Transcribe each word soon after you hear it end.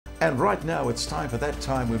And right now it's time for that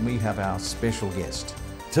time when we have our special guest.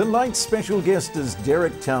 Tonight's special guest is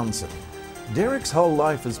Derek Townsend. Derek's whole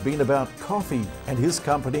life has been about coffee and his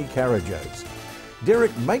company Karajoz.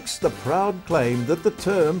 Derek makes the proud claim that the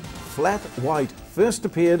term flat white first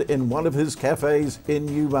appeared in one of his cafes in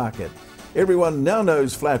Newmarket. Everyone now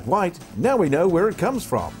knows flat white, now we know where it comes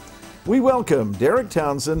from. We welcome Derek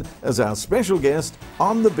Townsend as our special guest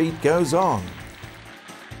on The Beat Goes On.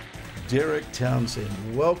 Derek Townsend,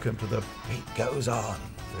 welcome to The Beat Goes On.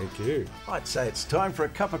 Thank you. I'd say it's time for a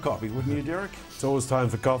cup of coffee, wouldn't you, Derek? It's always time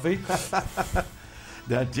for coffee.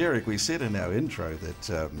 Now, Derek, we said in our intro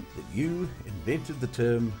that you invented the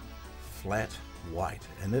term flat white,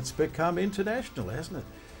 and it's become international, hasn't it?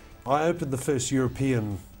 I opened the first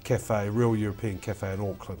European cafe, real European cafe in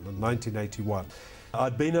Auckland in 1981.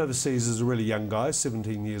 I'd been overseas as a really young guy,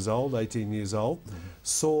 17 years old, 18 years old,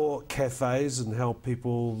 saw cafes and how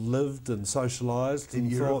people lived and socialised. In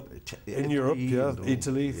Europe?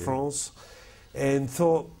 Italy, France, and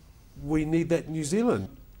thought we need that in New Zealand.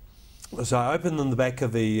 So I opened in the back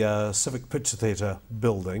of the Civic Picture Theatre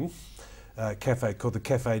building, a cafe called the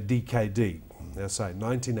Cafe DKD, that's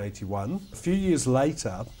 1981. A few years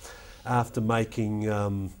later, after making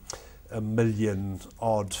a million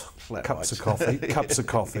odd cups of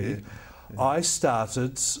coffee, I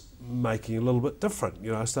started making a little bit different.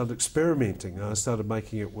 You know, I started experimenting. I started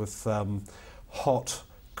making it with hot,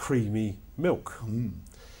 creamy milk.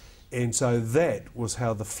 And so that was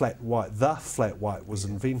how the flat white was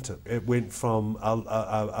invented. It went from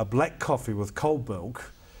a black coffee with cold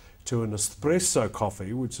milk to an espresso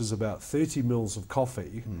coffee, which is about 30 mils of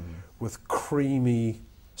coffee with creamy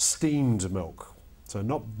steamed milk. So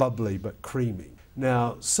not bubbly, but creamy.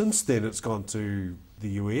 Now, since then, it's gone to the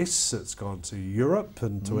US, it's gone to Europe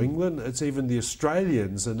and to England. It's even the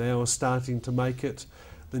Australians are now starting to make it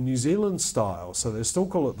the New Zealand style. So they still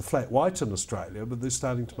call it the flat white in Australia, but they're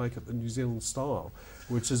starting to make it the New Zealand style,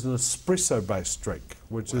 which is an espresso-based drink,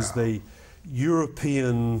 which is the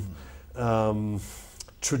European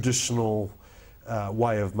traditional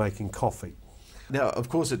way of making coffee. Now, of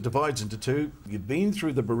course, it divides into two. You've been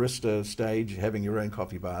through the barista stage, having your own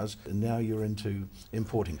coffee bars, and now you're into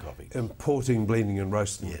importing coffee. Importing, blending and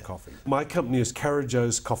roasting the coffee. My company is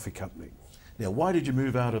Karajoz Coffee Company. Now, why did you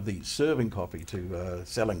move out of the serving coffee to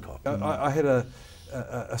selling coffee? I had a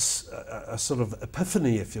sort of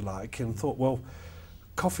epiphany, if you like, and thought, well,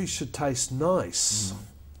 coffee should taste nice.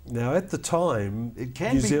 Now, at the time... It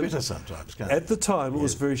can be bitter sometimes, can't it? At the time, it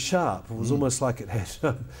was very sharp. It was almost like it had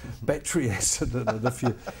battery acid in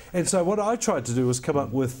it. And so what I tried to do was come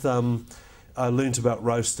up with... I learnt about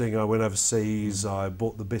roasting, I went overseas, I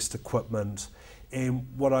bought the best equipment, and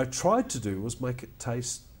what I tried to do was make it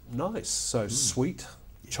taste nice. So sweet,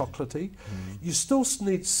 chocolatey. You still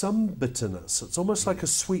need some bitterness. It's almost like a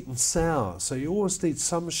sweet and sour. So you always need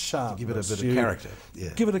some sharpness. Give it a bit of character.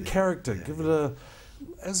 Give it a character. Give it a...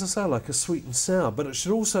 As I say, like a sweet and sour, but it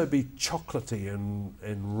should also be chocolatey and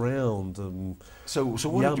round and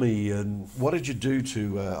yummy. What did you do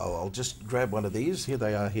to? I'll just grab one of these. Here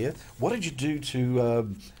they are. Here. What did you do to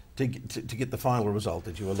get the final result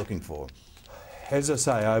that you were looking for? As I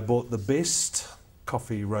say, I bought the best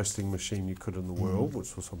coffee roasting machine you could in the world,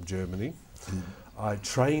 which was from Germany. I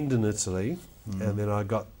trained in Italy, and then I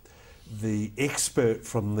got the expert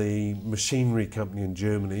from the machinery company in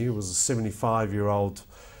Germany. Who was a 75-year-old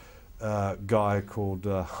guy called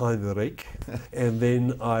Heinrich. And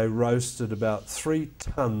then I roasted about 3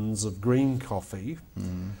 tons of green coffee,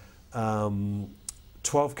 12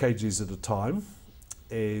 kgs at a time,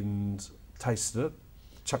 and tasted it,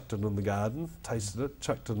 chucked it in the garden, tasted it,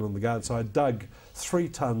 chucked it in the garden. So I dug 3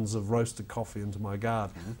 tons of roasted coffee into my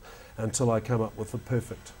garden until I came up with the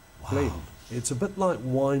perfect blend. It's a bit like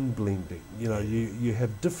wine blending. You know, you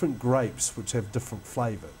have different grapes which have different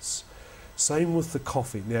flavours. Same with the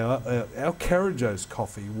coffee. Now, our Karajoz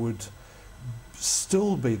coffee would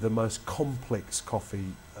still be the most complex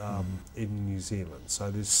coffee in New Zealand.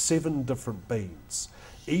 So there's 7 different beans.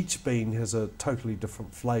 Each bean has a totally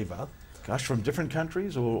different flavour. Gosh, from different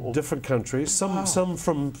countries or different countries. Some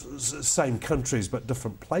from same countries, but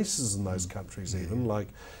different places in those countries. Even like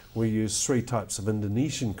we use 3 types of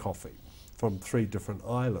Indonesian coffee from 3 different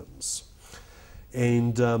islands,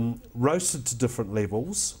 and roasted to different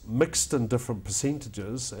levels, mixed in different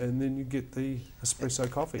percentages, and then you get the espresso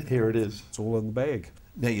coffee. And here it is. It's all in the bag.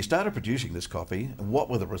 Now, you started producing this coffee, and what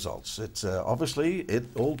were the results? It's obviously it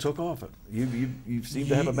all took off. You seem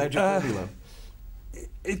to have a magic formula.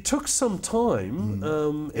 It took some time,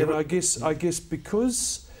 and I guess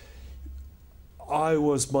because I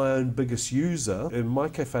was my own biggest user in my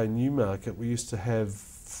cafe in Newmarket, we used to have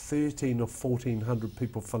 13 or 1400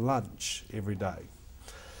 people for lunch every day.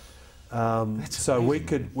 So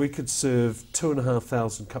amazing. we could serve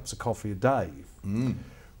 2,500 cups of coffee a day.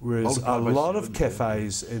 Whereas a lot of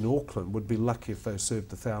cafes in Auckland would be lucky if they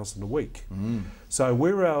served 1,000 a week. So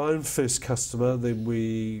we were our own first customer, then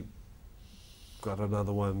we got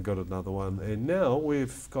another one, and now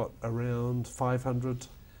we've got around 500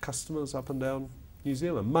 customers up and down New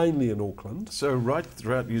Zealand, mainly in Auckland. So right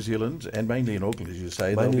throughout New Zealand, and mainly in Auckland, as you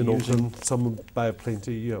say. Mainly in they'll be using Auckland, some Bay of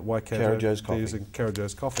Plenty, Waikato, Karajoz coffee. using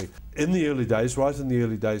Karajoz coffee. In the early days, right in the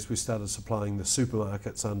early days, we started supplying the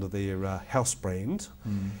supermarkets under their house brand,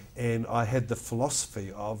 and I had the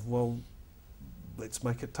philosophy of, well, let's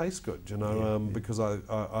make it taste good, because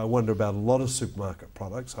I wonder about a lot of supermarket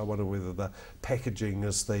products. I wonder whether the packaging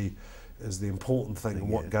is the important thing, and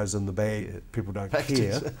what goes in the bag, people don't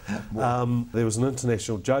care. There was an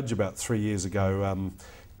international judge about 3 years ago,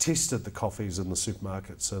 tested the coffees in the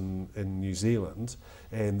supermarkets in New Zealand,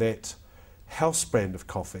 and that house brand of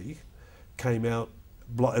coffee came out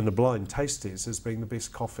in a blind taste test as being the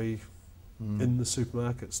best coffee in the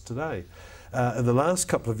supermarkets today. In the last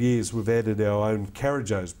couple of years, we've added our own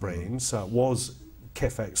Karajoz brand, so it was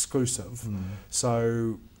cafe exclusive.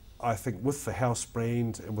 So I think with the house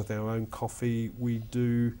brand and with our own coffee, we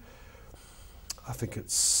do, I think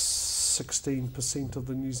it's 16% of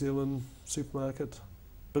the New Zealand supermarket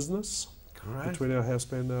business. Great. Between our house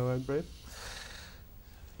brand and our own brand.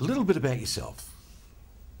 A little bit about yourself.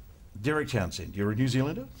 Derek Townsend, you're a New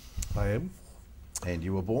Zealander, I am. and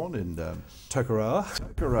you were born in Tokoroa.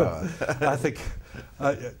 Karajoz. I think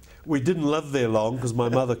we didn't live there long because my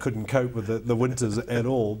mother couldn't cope with the winters at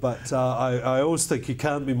all. But I always think you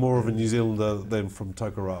can't be more of a New Zealander than from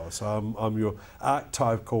Tokoroa. So I'm your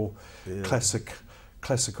archetypical,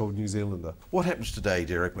 classical New Zealander. What happens today,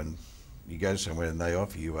 Derek, when you go somewhere and they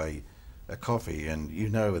offer you a coffee and you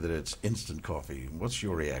know that it's instant coffee? What's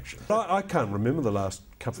your reaction? I can't remember the last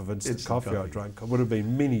cup of instant coffee I drank. It would have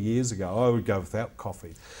been many years ago. I would go without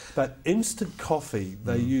coffee. But instant coffee,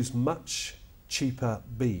 they use much cheaper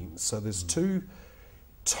beans. So there's two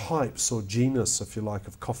types or genus, if you like,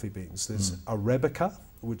 of coffee beans. There's Arabica,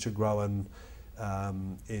 which are grown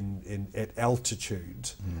at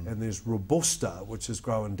altitude, and there's Robusta, which is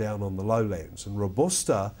grown down on the lowlands. And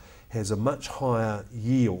Robusta has a much higher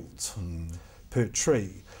yield per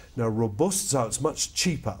tree. Now Robusta, so it's much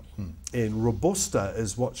cheaper, and Robusta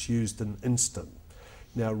is what's used in instant.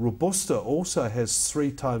 Now Robusta also has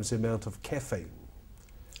 3 times the amount of caffeine.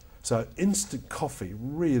 So instant coffee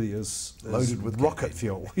really is loaded with rocket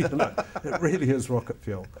caffeine. fuel. It really is rocket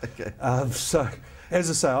fuel. Okay. So as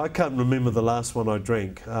I say, I can't remember the last one I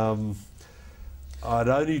drank. I'd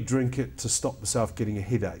only drink it to stop myself getting a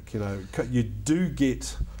headache. You do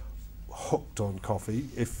get hooked on coffee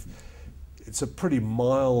if it's a pretty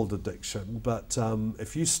mild addiction, but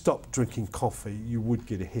if you stop drinking coffee, you would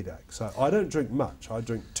get a headache. So I don't drink much. I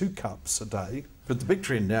drink 2 cups a day. But the big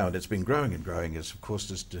trend now, and it's been growing and growing, is of course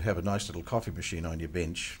just to have a nice little coffee machine on your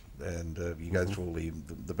bench, and you go through all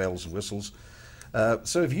the bells and whistles.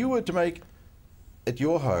 So if you were to make at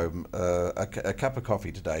your home a cup of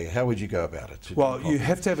coffee today, how would you go about it? Well, you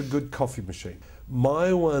have to have a good coffee machine.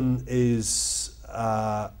 My one is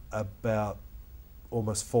about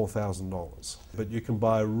almost $4,000, but you can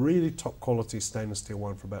buy a really top quality stainless steel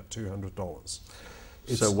one for about $200.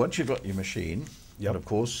 So once you've got your machine, and of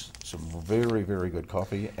course some very, very good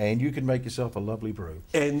coffee, and you can make yourself a lovely brew.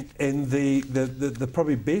 And the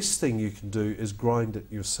probably best thing you can do is grind it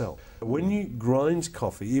yourself. When you grind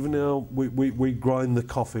coffee, even now we grind the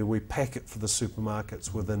coffee and we pack it for the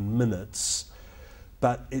supermarkets within minutes,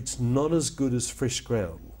 but it's not as good as fresh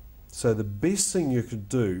ground. So the best thing you could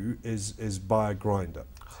do is buy a grinder.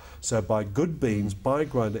 So buy good beans, buy a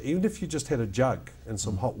grinder, even if you just had a jug and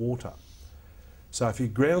some hot water. So if you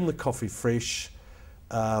ground the coffee fresh,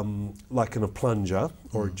 like in a plunger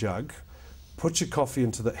or a jug, put your coffee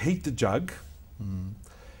heat the jug,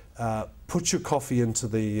 put your coffee into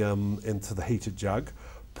the heated jug,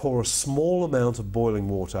 pour a small amount of boiling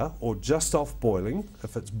water, or just off boiling.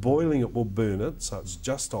 If it's boiling, it will burn it, so it's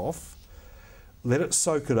just off. Let it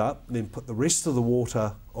soak it up, then put the rest of the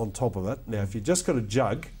water on top of it. Now, if you've just got a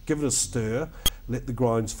jug, give it a stir, let the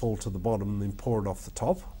grinds fall to the bottom, and then pour it off the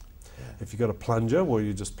top. If you've got a plunger, well,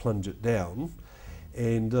 you just plunge it down,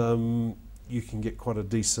 and you can get quite a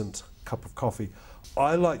decent cup of coffee.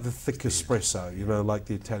 I like the thick espresso, like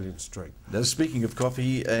the Italians drink. Now, speaking of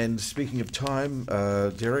coffee and speaking of time,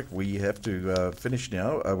 Derek, we have to finish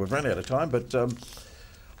now. We've run out of time, but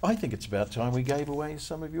I think it's about time we gave away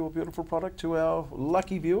some of your beautiful product to our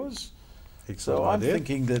lucky viewers. So I'm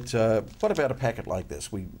thinking that, what about a packet like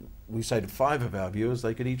this? We say to 5 of our viewers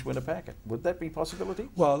they could each win a packet. Would that be a possibility?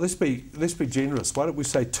 Well, let's be generous. Why don't we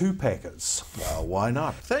say 2 packets? Well, why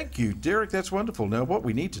not? Thank you, Derek. That's wonderful. Now, what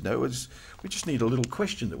we need to know is we just need a little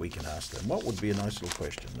question that we can ask them. What would be a nice little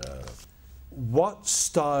question? What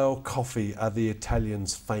style coffee are the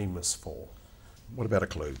Italians famous for? What about a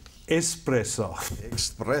clue? Espresso.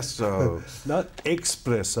 Espresso. Not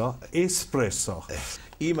espresso, espresso.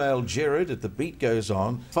 Email Jared at The Beat Goes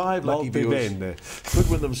On. 5 lucky viewers could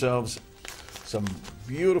win themselves some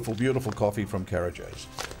beautiful, beautiful coffee from Karajoz.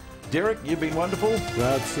 Derek, you've been wonderful.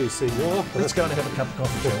 Grazie, signor. Let's go and have a cup of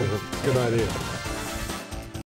coffee, shall we? Good idea.